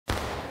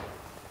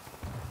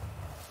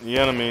The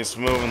enemy's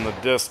moving the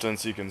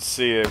distance. You can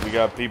see it. We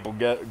got people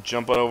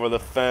jumping over the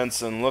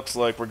fence, and looks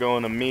like we're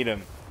going to meet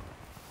him.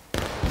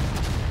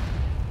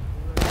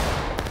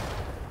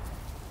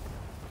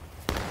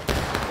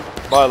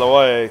 By the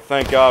way,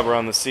 thank God we're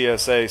on the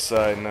CSA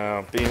side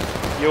now. Being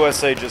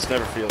USA just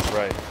never feels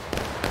right.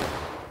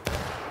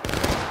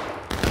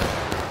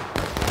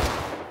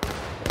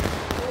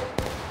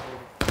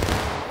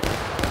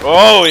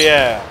 Oh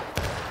yeah!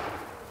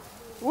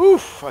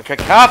 Woof! A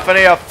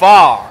cacophony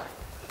afar!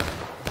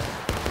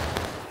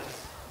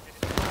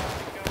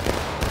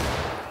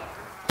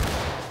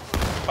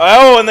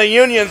 Oh, and the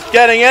Union's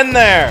getting in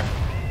there!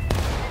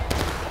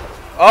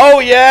 Oh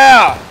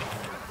yeah!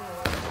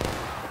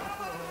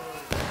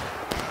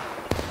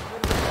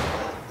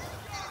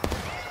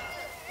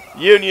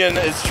 Union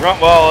is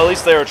well, at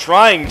least they were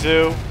trying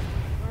to,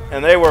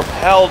 and they were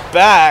held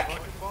back.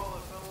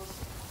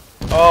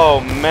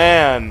 Oh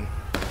man.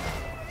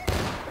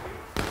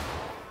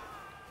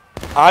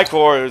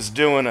 WoR is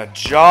doing a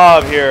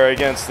job here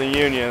against the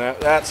Union,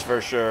 that's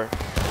for sure.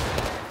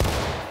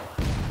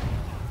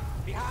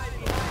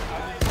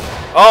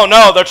 Oh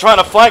no, they're trying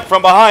to flank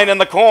from behind in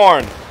the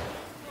corn.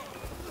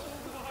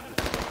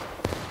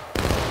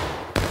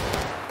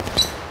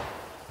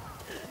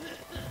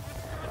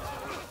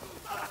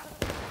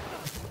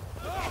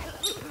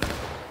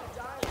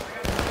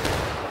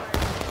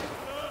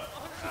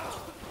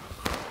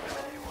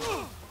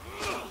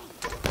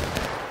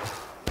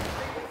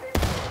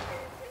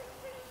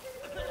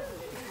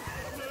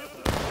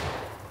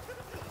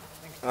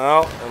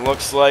 Well, it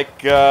looks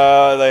like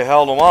they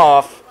held them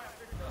off.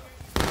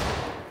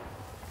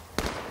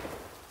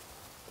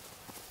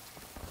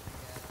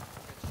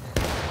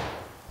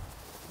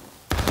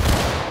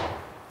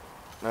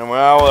 And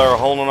well, they're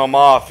holding them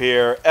off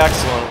here.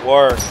 Excellent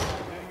work.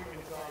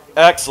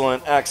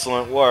 Excellent,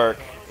 excellent work.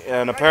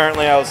 And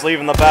apparently I was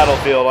leaving the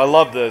battlefield. I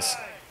love this.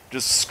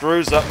 Just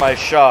screws up my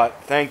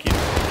shot. Thank you.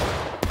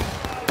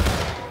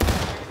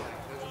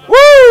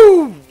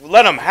 Woo!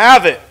 Let them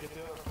have it.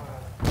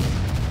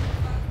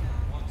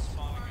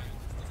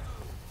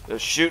 They're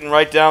shooting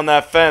right down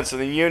that fence,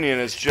 and the Union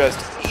is just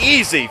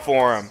easy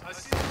for them.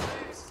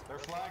 Their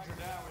flags are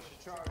down. We should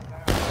charge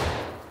now.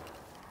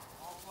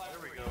 There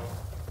we go.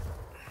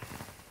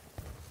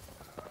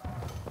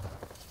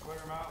 Clear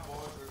them out,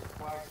 boys. There's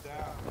flags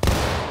down.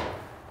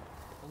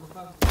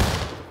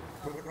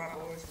 Move it right,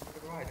 boys. Move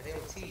it right.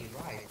 AOT,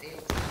 right. AOT,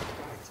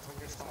 right. Turn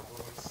your stop,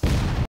 boys.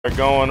 They're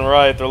going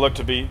right. There look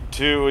to be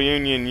 2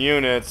 Union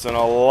units, and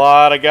a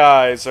lot of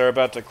guys are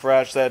about to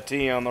crash that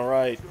T on the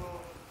right.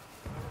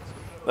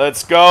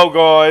 Let's go,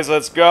 guys.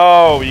 Let's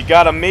go. You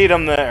got to meet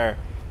them there.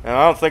 And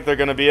I don't think they're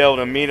going to be able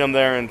to meet them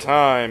there in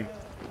time.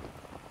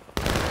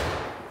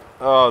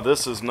 Oh,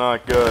 this is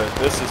not good.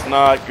 This is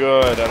not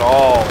good at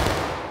all.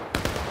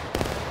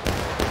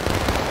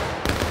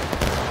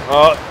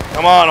 Oh,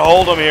 come on.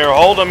 Hold them here.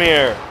 Hold them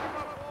here.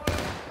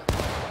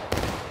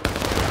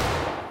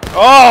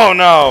 Oh,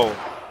 no.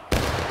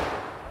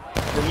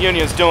 The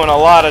Union's doing a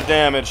lot of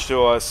damage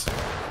to us.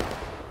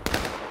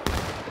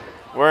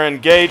 We're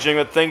engaging,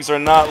 but things are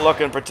not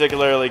looking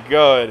particularly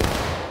good.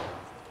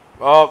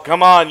 Oh,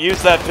 come on.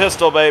 Use that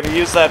pistol, baby.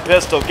 Use that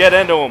pistol. Get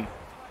into them.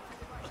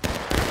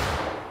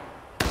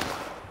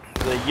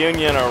 The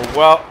Union are,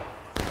 well,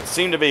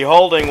 seem to be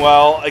holding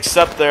well,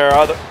 except their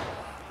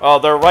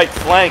right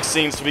flank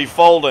seems to be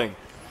folding.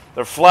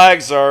 Their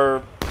flags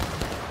are,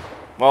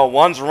 well,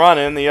 one's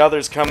running, the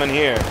other's coming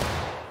here.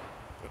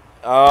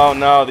 Oh,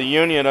 no. The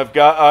Union have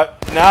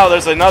got, now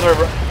there's another.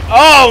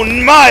 Oh,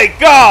 my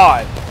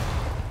God!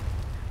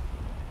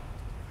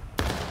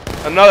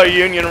 Another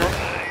Union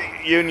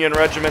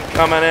regiment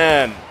coming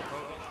in.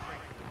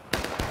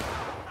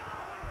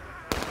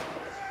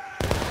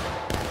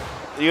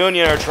 The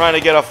Union are trying to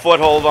get a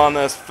foothold on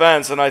this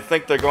fence, and I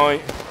think they're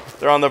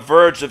on the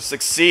verge of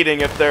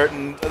succeeding if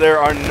there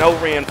are no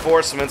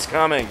reinforcements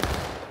coming.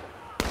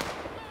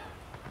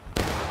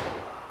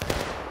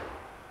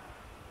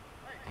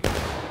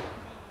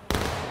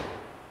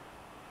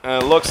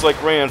 And it looks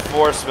like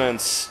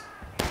reinforcements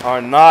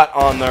are not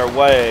on their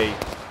way.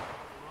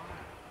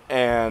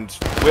 And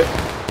with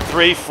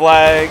 3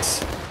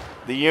 flags,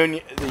 the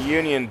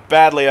Union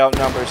badly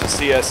outnumbers the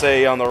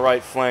CSA on the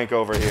right flank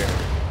over here.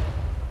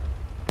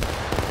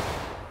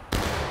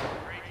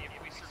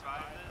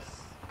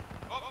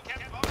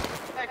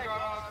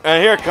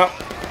 And here come.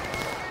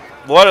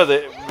 What are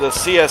the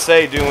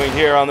CSA doing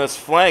here on this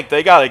flank?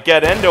 They got to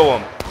get into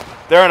them.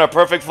 They're in a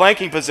perfect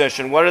flanking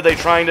position. What are they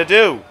trying to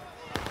do?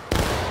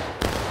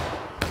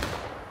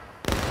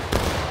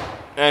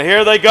 And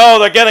here they go.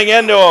 They're getting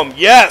into them.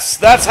 Yes,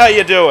 that's how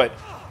you do it.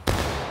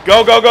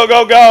 Go, go, go,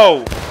 go,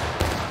 go.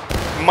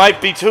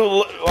 Might be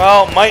too,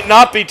 well, might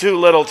not be too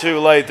little too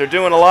late. They're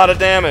doing a lot of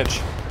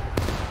damage.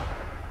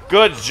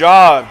 Good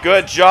job.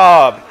 Good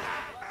job.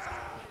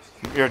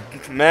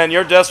 Man,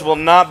 your death will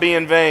not be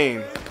in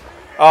vain.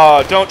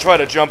 Don't try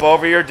to jump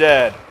over. You're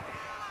dead.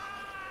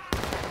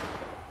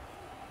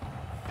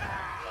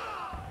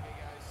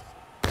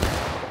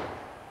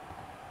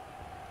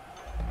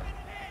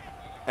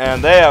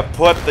 And they have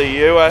put the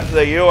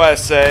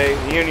USA,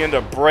 the Union,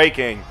 to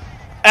breaking.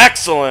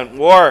 Excellent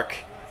work.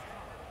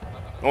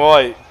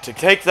 Boy, to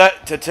take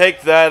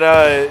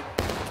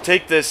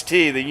this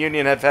T, the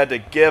Union have had to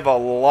give a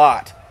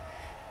lot.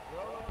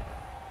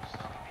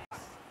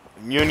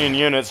 Union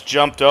units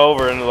jumped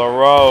over into the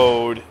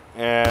road,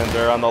 and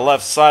they're on the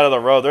left side of the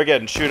road. They're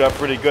getting chewed up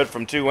pretty good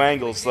from 2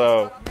 angles,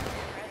 though.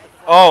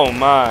 Oh,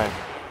 my.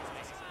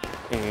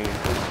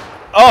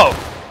 Oh!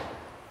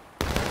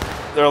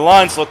 Their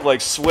lines look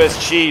like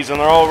Swiss cheese, and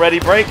they're already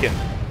breaking.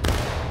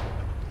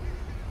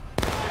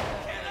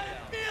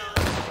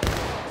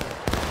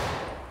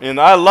 And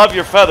I love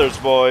your feathers,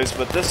 boys,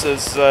 but this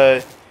is...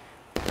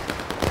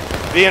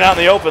 being out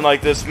in the open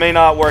like this may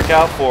not work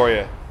out for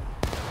you.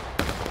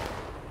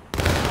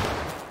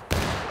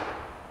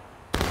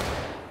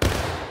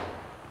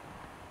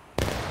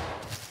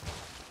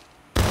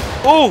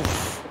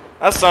 Oof!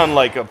 That sounded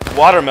like a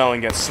watermelon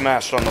gets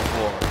smashed on the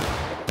floor.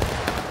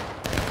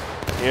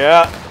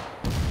 Yeah.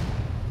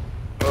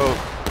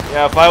 Oh.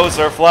 Yeah, if I was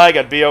their flag,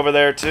 I'd be over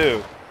there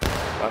too.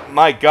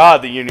 My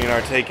God, the Union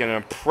are taking an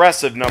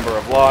impressive number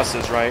of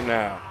losses right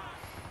now.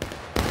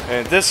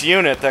 And this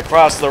unit that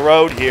crossed the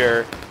road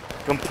here,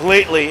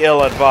 completely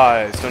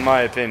ill-advised, in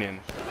my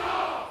opinion.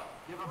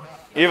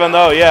 Even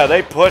though, yeah,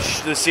 they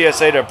pushed the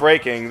CSA to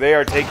breaking, they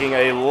are taking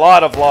a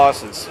lot of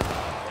losses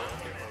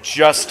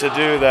just to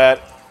do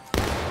that.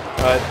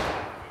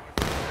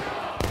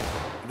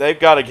 They've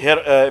got to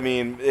hit, I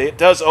mean, it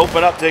does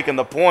open up taking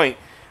the point,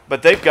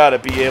 but they've got to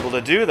be able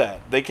to do that.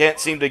 They can't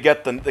seem to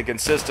get the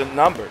consistent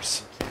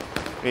numbers.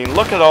 I mean,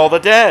 look at all the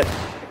dead.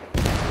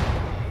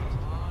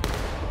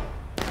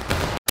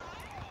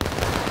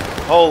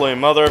 Holy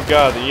mother of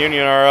God, the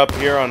Union are up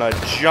here on a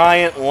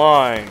giant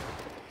line.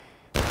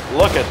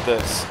 Look at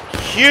this.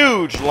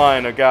 Huge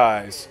line of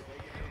guys.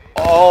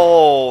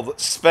 All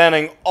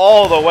spanning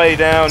all the way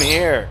down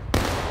here.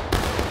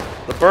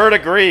 The bird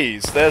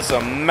agrees. There's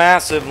a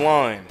massive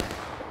line.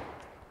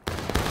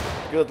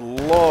 Good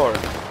Lord.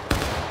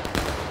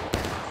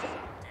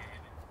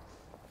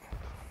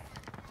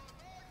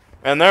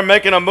 And they're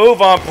making a move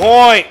on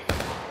point.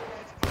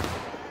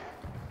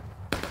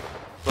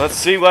 Let's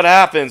see what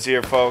happens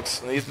here, folks.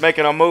 He's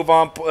making a move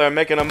on.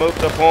 Making a move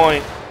to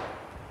point.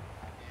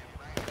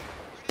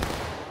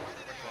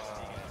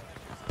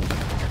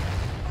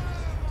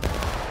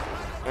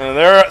 And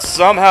they're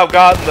somehow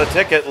gotten the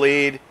ticket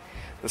lead.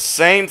 The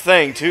same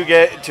thing. Two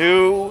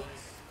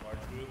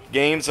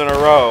games in a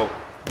row.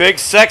 Big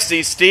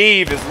Sexy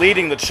Steve is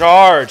leading the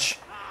charge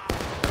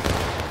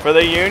for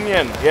the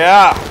Union.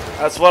 Yeah,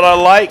 that's what I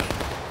like.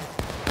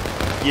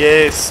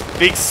 Yes,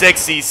 Big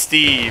Sexy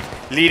Steve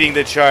leading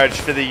the charge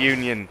for the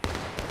Union.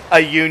 A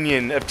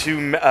union of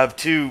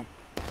two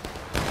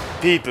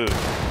people.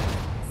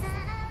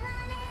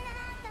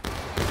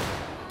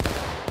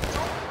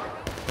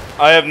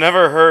 I have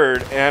never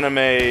heard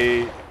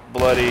anime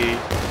bloody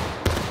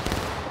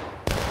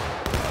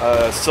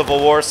Civil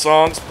War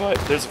songs, but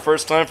there's a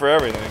first time for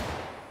everything.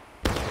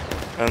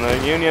 And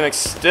the Union is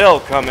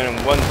still coming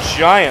in one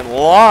giant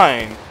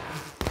line.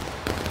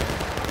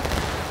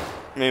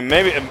 I mean,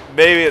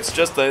 maybe it's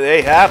just that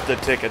they have the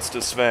tickets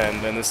to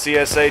spend and the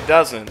CSA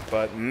doesn't,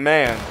 but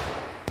man,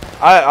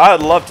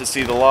 I'd love to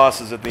see the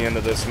losses at the end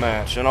of this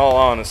match, in all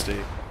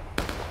honesty.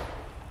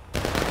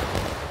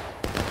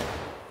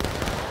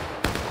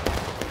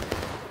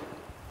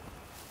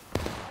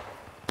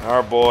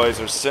 Our boys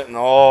are sitting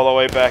all the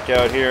way back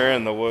out here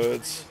in the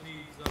woods,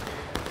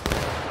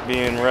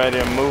 being ready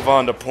to move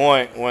on to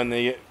point when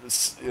the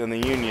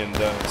Union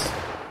does.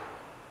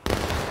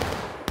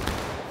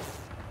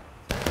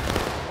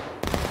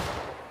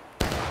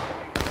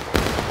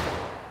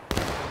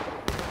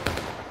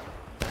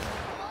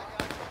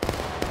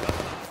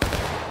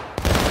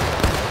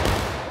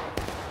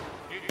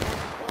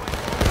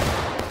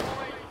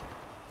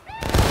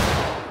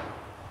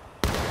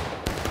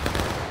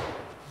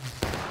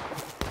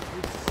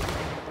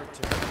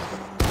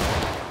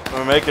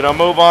 We're making a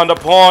move on to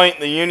point.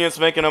 The Union's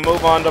making a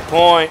move on to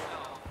point.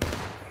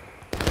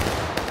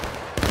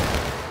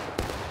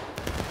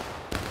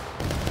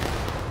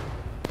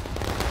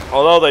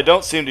 Although they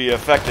don't seem to be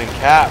affecting the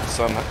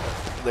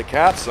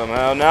cap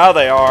somehow. Now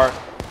they are.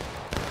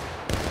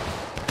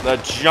 The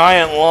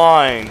giant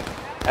line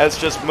has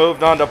just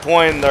moved on to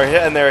point,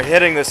 and they're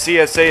hitting the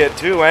CSA at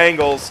 2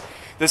 angles.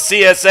 The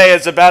CSA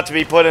is about to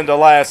be put into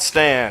last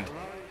stand.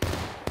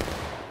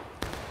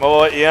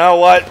 Well, you know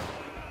what?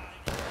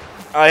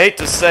 I hate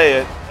to say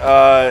it,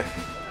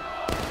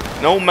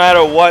 no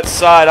matter what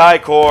side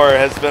I-Corps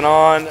has been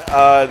on,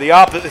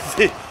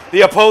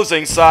 the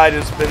opposing side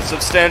has been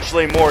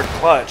substantially more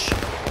clutch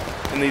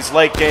in these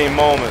late game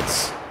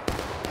moments.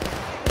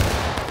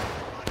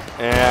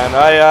 And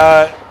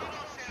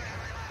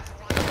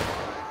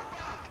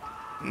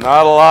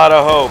not a lot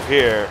of hope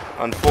here,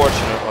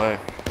 unfortunately.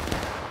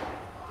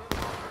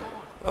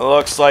 It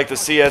looks like the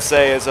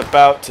CSA is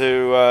about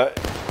to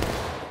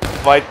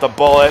bite the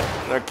bullet.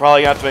 They're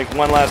probably going to have to make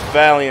one last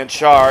valiant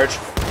charge,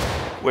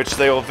 which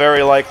they will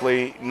very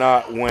likely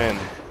not win.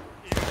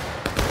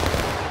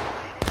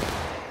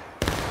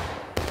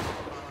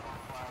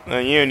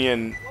 The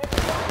Union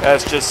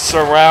has just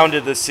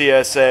surrounded the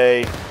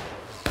CSA.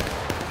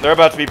 They're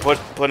about to be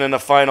put in a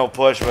final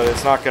push, but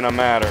it's not going to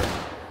matter.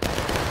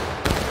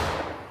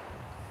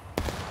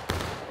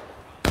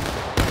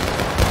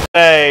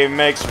 CSA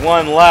makes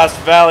one last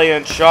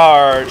valiant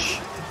charge,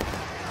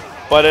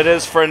 but it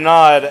is for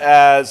naught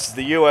as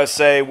the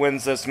USA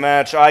wins this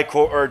match.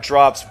 WoR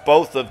drops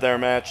both of their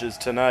matches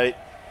tonight.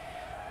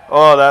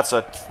 Oh, that's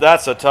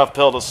a tough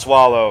pill to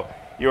swallow.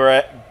 You were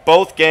at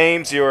both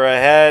games, you were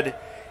ahead,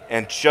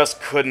 and just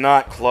could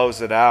not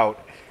close it out.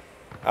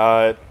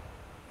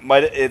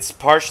 It's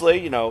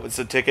partially, you know, it's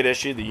a ticket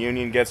issue. The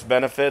Union gets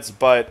benefits,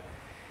 but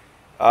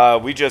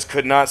we just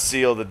could not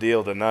seal the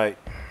deal tonight,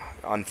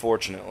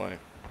 unfortunately.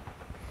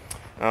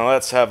 Now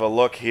let's have a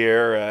look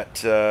here at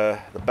the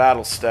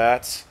battle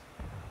stats.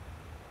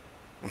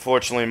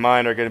 Unfortunately,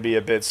 mine are going to be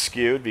a bit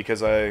skewed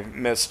because I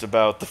missed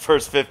about the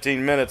first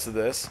 15 minutes of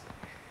this.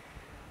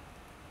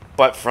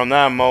 But from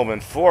that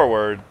moment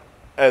forward,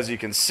 as you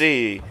can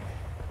see,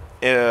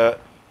 the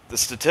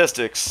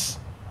statistics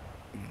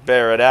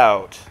bear it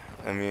out.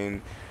 I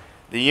mean,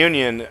 the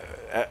Union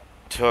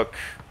took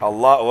a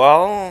lot.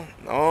 Well,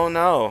 oh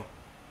no.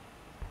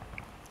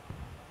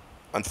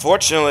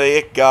 Unfortunately,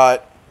 it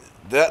got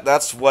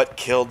that's what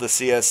killed the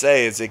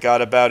CSA. Is it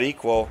got about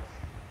equal,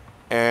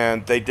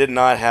 and they did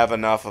not have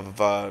enough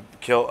of a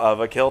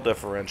kill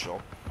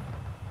differential.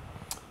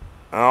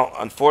 Well,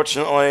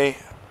 unfortunately,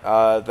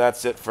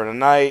 that's it for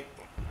tonight.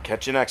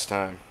 Catch you next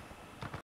time.